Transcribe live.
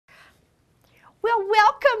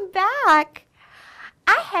back.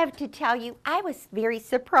 I have to tell you, I was very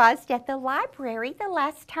surprised at the library the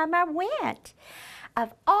last time I went.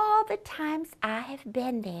 Of all the times I have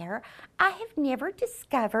been there, I have never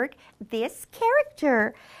discovered this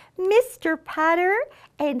character, Mr. Putter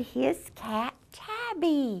and his cat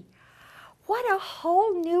Tabby. What a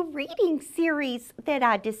whole new reading series that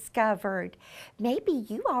I discovered. Maybe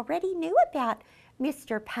you already knew about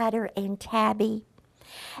Mr. Putter and Tabby.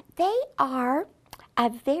 They are a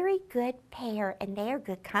very good pair and they are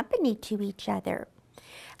good company to each other.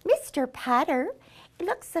 Mr. Putter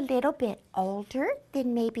looks a little bit older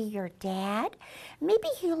than maybe your dad. Maybe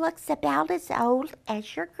he looks about as old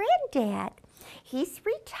as your granddad. He's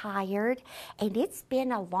retired and it's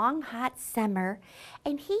been a long hot summer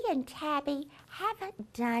and he and Tabby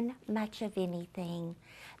haven't done much of anything.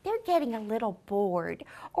 They're getting a little bored,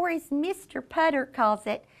 or as Mr. Putter calls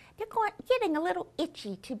it, they're getting a little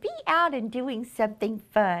itchy to be out and doing something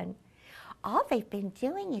fun. All they've been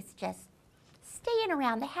doing is just staying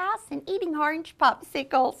around the house and eating orange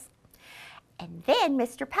popsicles. And then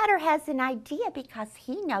Mr. Putter has an idea because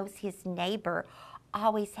he knows his neighbor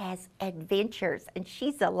always has adventures and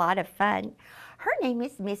she's a lot of fun. Her name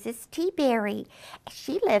is Mrs. T-Berry.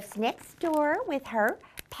 She lives next door with her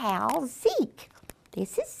pal Zeke.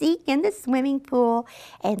 This is Zeke in the swimming pool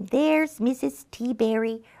and there's Mrs.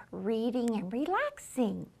 T-Berry reading and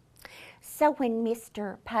relaxing. So when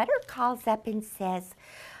Mr. Putter calls up and says,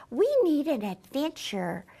 "We need an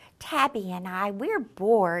adventure, Tabby and I, we're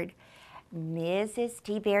bored," Mrs.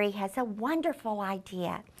 T-Berry has a wonderful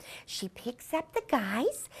idea. She picks up the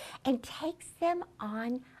guys and takes them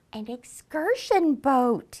on an excursion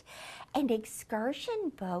boat. An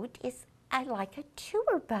excursion boat is like a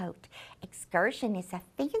tour boat. Excursion is a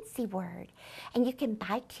fancy word. And you can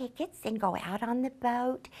buy tickets and go out on the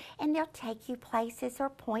boat and they'll take you places or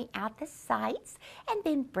point out the sights and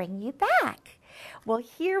then bring you back. Well,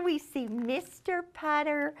 here we see Mr.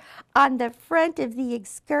 Putter on the front of the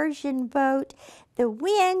excursion boat. The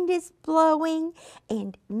wind is blowing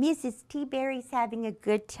and Mrs. T-Berry's having a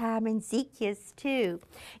good time and Zeke is too.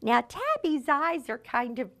 Now Tabby's eyes are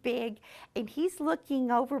kind of big and he's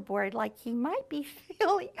looking overboard like he might be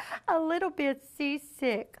feeling a little bit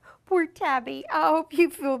seasick. Poor Tabby, I hope you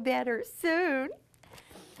feel better soon.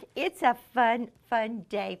 It's a fun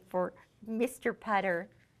day for Mr. Putter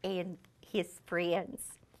and his friends.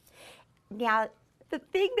 Now, the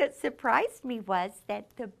thing that surprised me was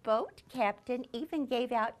that the boat captain even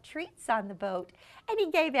gave out treats on the boat, and he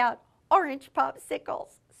gave out orange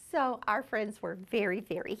popsicles. So our friends were very,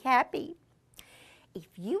 very happy. If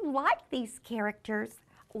you like these characters,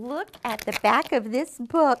 look at the back of this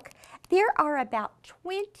book. There are about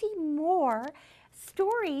 20 more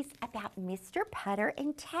stories about Mr. Putter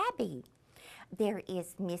and Tabby. There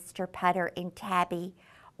is Mr. Putter and Tabby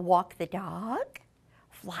walk the dog,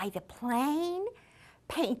 fly the plane,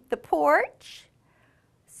 paint the porch,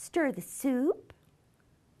 stir the soup,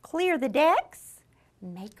 clear the decks,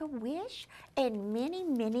 make a wish, and many,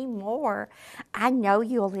 many more. I know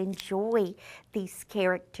you'll enjoy these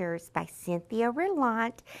characters by Cynthia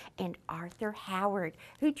Relant and Arthur Howard,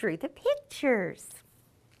 who drew the pictures.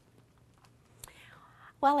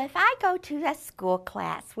 Well, if I go to a school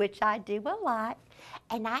class, which I do a lot,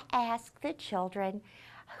 and I ask the children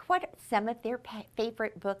what some of their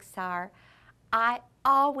favorite books are, I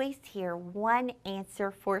always hear one answer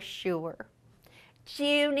for sure.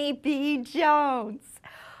 Junie B. Jones.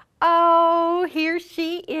 Oh, here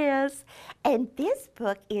she is. And this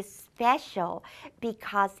book is special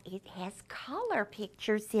because it has color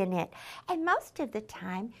pictures in it. And most of the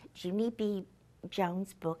time, Junie B.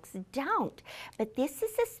 Jones books don't. But this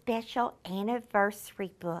is a special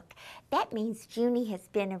anniversary book. That means Junie has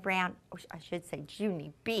been around, or I should say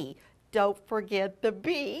Junie B., don't forget the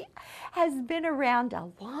B, has been around a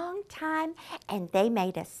long time, and they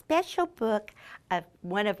made a special book of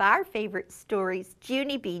one of our favorite stories,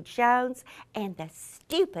 Junie B. Jones and the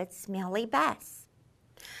Stupid Smelly Bus.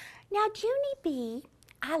 Now, Junie B.,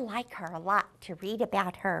 I like her a lot to read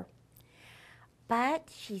about her. But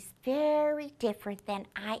she's very different than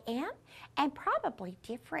I am and probably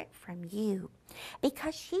different from you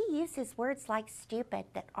because she uses words like stupid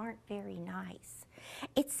that aren't very nice.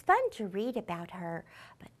 It's fun to read about her,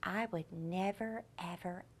 but I would never,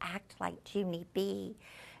 ever act like Junie B.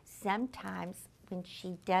 Sometimes when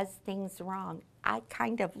she does things wrong, I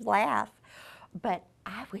kind of laugh, but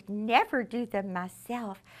I would never do them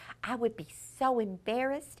myself. I would be so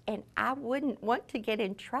embarrassed and I wouldn't want to get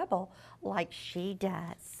in trouble like she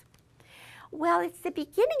does. Well, it's the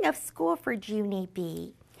beginning of school for Junie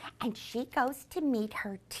B. and she goes to meet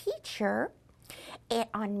her teacher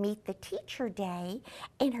on Meet the Teacher Day,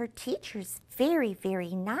 and her teacher's very,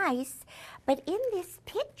 very nice. But in this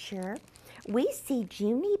picture, we see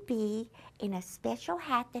Junie B in a special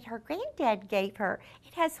hat that her granddad gave her.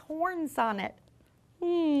 It has horns on it.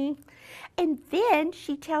 And then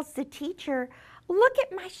she tells the teacher, "Look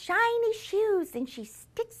at my shiny shoes," and she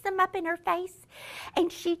sticks them up in her face,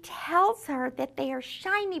 and she tells her that they are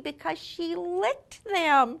shiny because she licked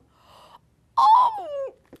them.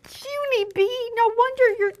 Oh, Junie B, no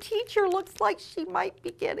wonder your teacher looks like she might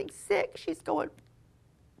be getting sick. She's going,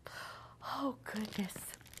 oh goodness.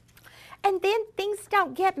 And then things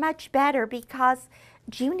don't get much better because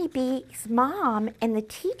Junie B's mom and the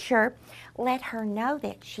teacher let her know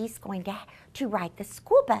that she's going to ride the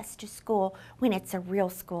school bus to school when it's a real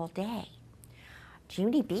school day.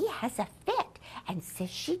 Junie B has a fit and says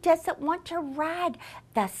she doesn't want to ride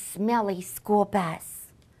the smelly school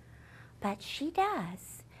bus. But she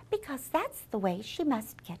does, because that's the way she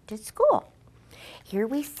must get to school. Here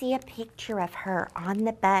we see a picture of her on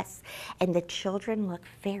the bus, and the children look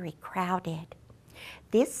very crowded.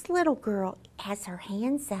 This little girl has her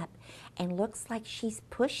hands up and looks like she's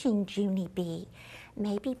pushing Junie B,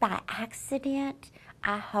 maybe by accident.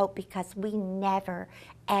 I hope, because we never,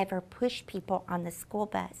 ever push people on the school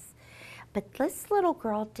bus. But this little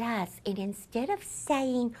girl does, and instead of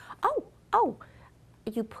saying, oh,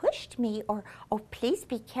 you pushed me, or oh, please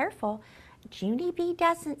be careful, Junie B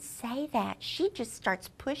doesn't say that. She just starts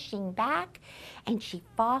pushing back, and she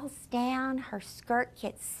falls down. Her skirt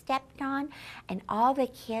gets stepped on, and all the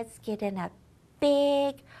kids get in a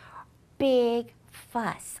big, big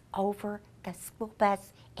fuss over the school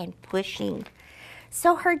bus and pushing.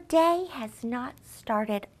 So her day has not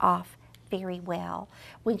started off very well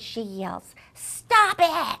when she yells, "Stop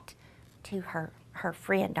it!" to her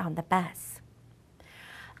friend on the bus.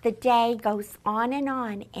 The day goes on,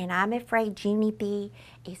 and I'm afraid Junie B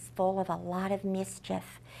is full of a lot of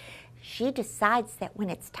mischief. She decides that when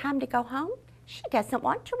it's time to go home, she doesn't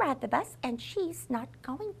want to ride the bus, and she's not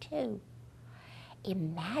going to.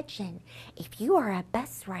 Imagine if you are a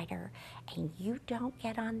bus rider and you don't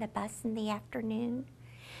get on the bus in the afternoon.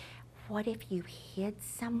 What if you hid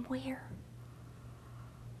somewhere?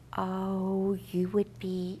 Oh, you would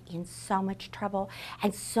be in so much trouble,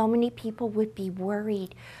 and so many people would be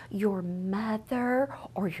worried. Your mother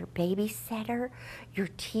or your babysitter, your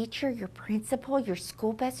teacher, your principal, your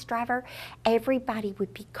school bus driver, everybody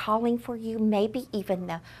would be calling for you, maybe even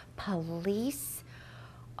the police.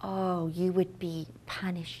 Oh, you would be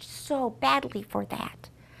punished so badly for that.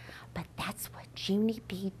 But that's what Junie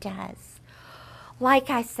B does.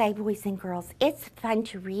 Like I say, boys and girls, it's fun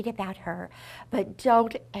to read about her, but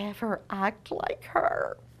don't ever act like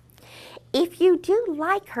her. If you do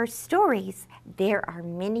like her stories, there are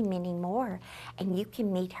many, many more, and you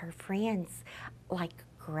can meet her friends like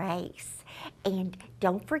Grace. And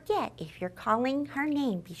don't forget, if you're calling her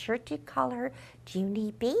name, be sure to call her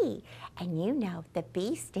Junie B, and you know the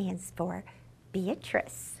B stands for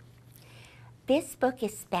Beatrice. This book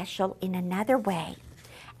is special in another way.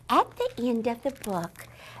 At the end of the book,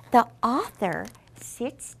 the author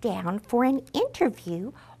sits down for an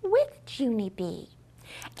interview with Junie B.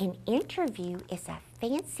 An interview is a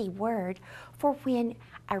fancy word for when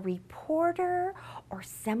a reporter or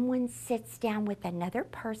someone sits down with another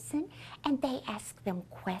person and they ask them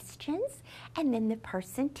questions, and then the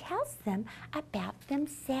person tells them about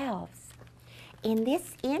themselves. In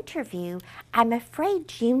this interview, I'm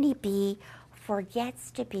afraid Junie B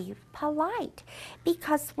forgets to be polite,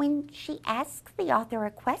 because when she asks the author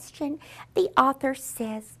a question, the author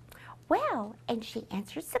says, "Well," and she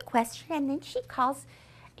answers the question, and then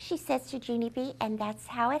she says to Junie B, "And that's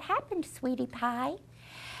how it happened, sweetie pie."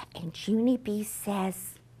 And Junie B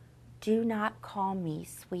says, "Do not call me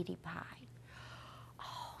sweetie pie."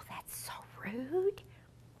 Oh, that's so rude.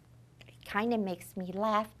 It kind of makes me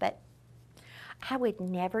laugh, but I would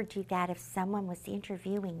never do that if someone was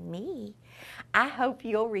interviewing me. I hope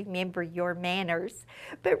you'll remember your manners.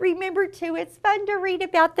 But remember, too, it's fun to read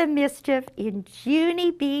about the mischief in Junie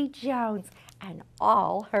B. Jones and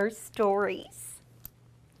all her stories.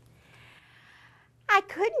 I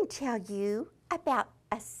couldn't tell you about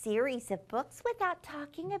a series of books without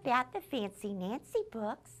talking about the Fancy Nancy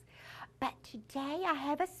books. But today I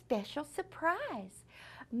have a special surprise.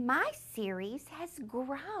 My series has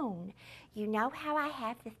grown. You know how I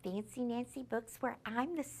have the Fancy Nancy books where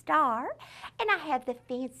I'm the star, and I have the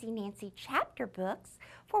Fancy Nancy chapter books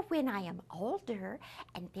for when I am older,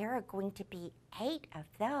 and there are going to be 8 of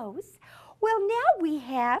those. Well, now we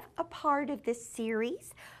have a part of this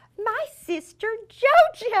series, my sister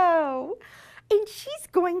JoJo. and she's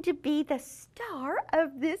going to be the star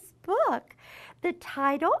of this book. The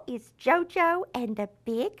title is JoJo and the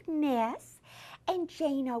Big Mess, and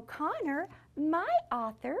Jane O'Connor, my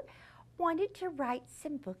author, wanted to write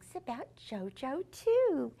some books about JoJo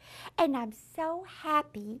too. And I'm so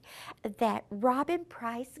happy that Robin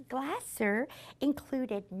Price Glasser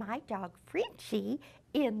included my dog Frenchie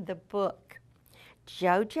in the book.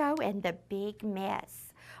 JoJo and the Big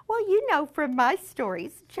Mess. Well, you know from my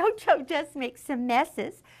stories, JoJo does make some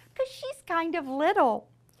messes because she's kind of little.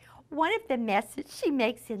 One of the messes she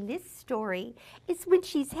makes in this story is when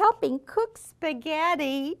she's helping cook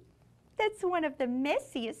spaghetti. That's one of the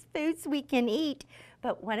messiest foods we can eat,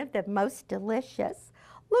 but one of the most delicious.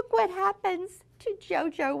 Look what happens to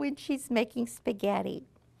JoJo when she's making spaghetti.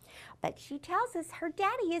 But she tells us her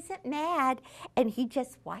daddy isn't mad, and he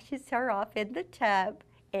just washes her off in the tub.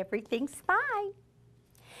 Everything's fine.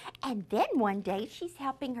 And then one day she's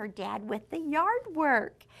helping her dad with the yard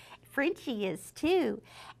work. Frenchie is too.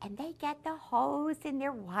 And they get the hose and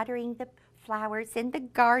they're watering the flowers in the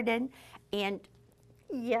garden. And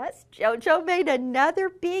yes, JoJo made another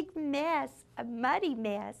big mess, a muddy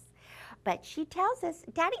mess. But she tells us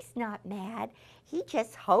Daddy's not mad. He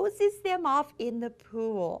just hoses them off in the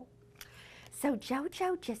pool. So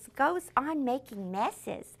JoJo just goes on making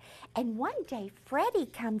messes. And one day Freddie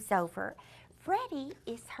comes over. Freddie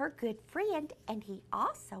is her good friend, and he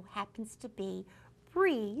also happens to be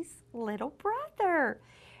Bree's little brother.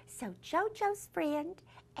 So JoJo's friend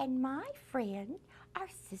and my friend are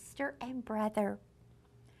sister and brother.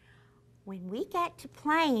 When we get to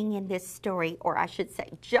playing in this story, or I should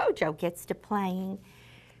say JoJo gets to playing,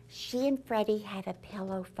 she and Freddie have a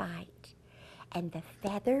pillow fight. And the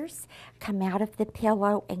feathers come out of the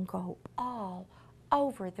pillow and go all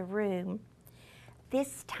over the room.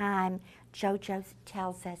 This time, JoJo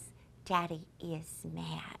tells us Daddy is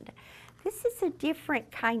mad. This is a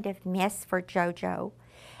different kind of mess for JoJo.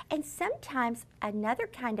 And sometimes another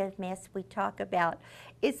kind of mess we talk about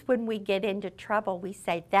is when we get into trouble. We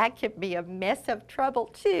say that could be a mess of trouble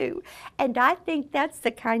too. And I think that's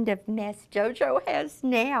the kind of mess JoJo has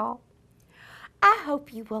now. I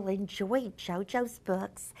hope you will enjoy JoJo's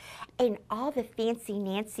books and all the Fancy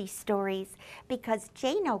Nancy stories, because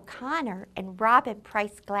Jane O'Connor and Robin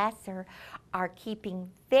Price Glasser are keeping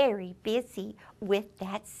very busy with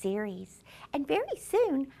that series. And very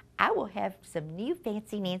soon, I will have some new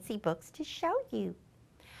Fancy Nancy books to show you.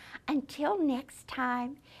 Until next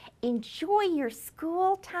time, enjoy your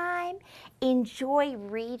school time, enjoy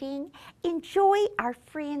reading, enjoy our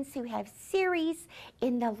friends who have series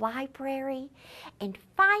in the library, and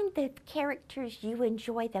find the characters you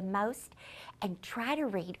enjoy the most and try to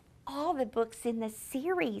read all the books in the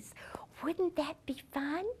series. Wouldn't that be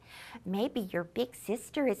fun? Maybe your big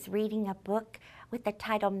sister is reading a book with the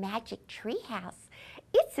title Magic Treehouse.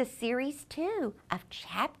 It's a series too of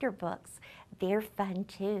chapter books. They're fun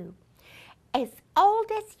too. As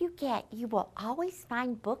old as you get, you will always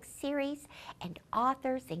find book series and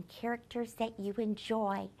authors and characters that you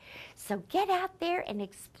enjoy. So get out there and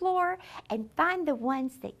explore and find the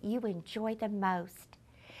ones that you enjoy the most.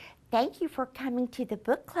 Thank you for coming to the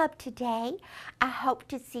book club today. I hope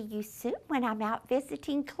to see you soon when I'm out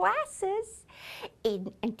visiting classes.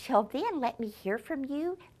 Until then, let me hear from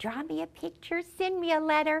you. Draw me a picture, send me a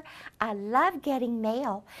letter. I love getting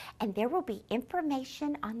mail, and there will be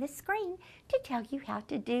information on the screen to tell you how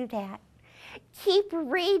to do that. Keep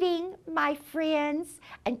reading, my friends.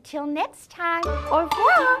 Until next time, au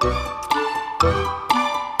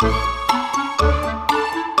revoir.